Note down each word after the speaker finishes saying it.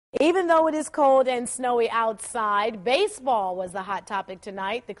Even though it is cold and snowy outside, baseball was the hot topic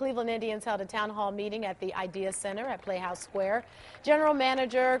tonight. The Cleveland Indians held a town hall meeting at the Idea Center at Playhouse Square. General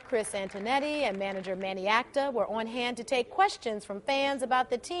Manager Chris Antonetti and Manager Manny Acta were on hand to take questions from fans about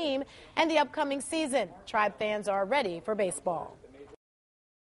the team and the upcoming season. Tribe fans are ready for baseball.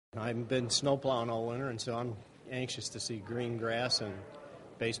 I've been snowplowing all winter, and so I'm anxious to see green grass and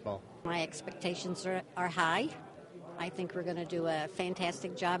baseball. My expectations are high. I think we're going to do a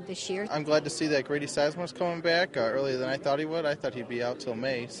fantastic job this year. I'm glad to see that Grady Sizemore's coming back earlier than I thought he would. I thought he'd be out till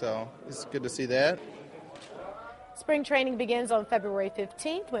May, so it's good to see that. Spring training begins on February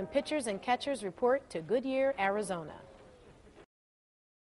 15th when pitchers and catchers report to Goodyear, Arizona.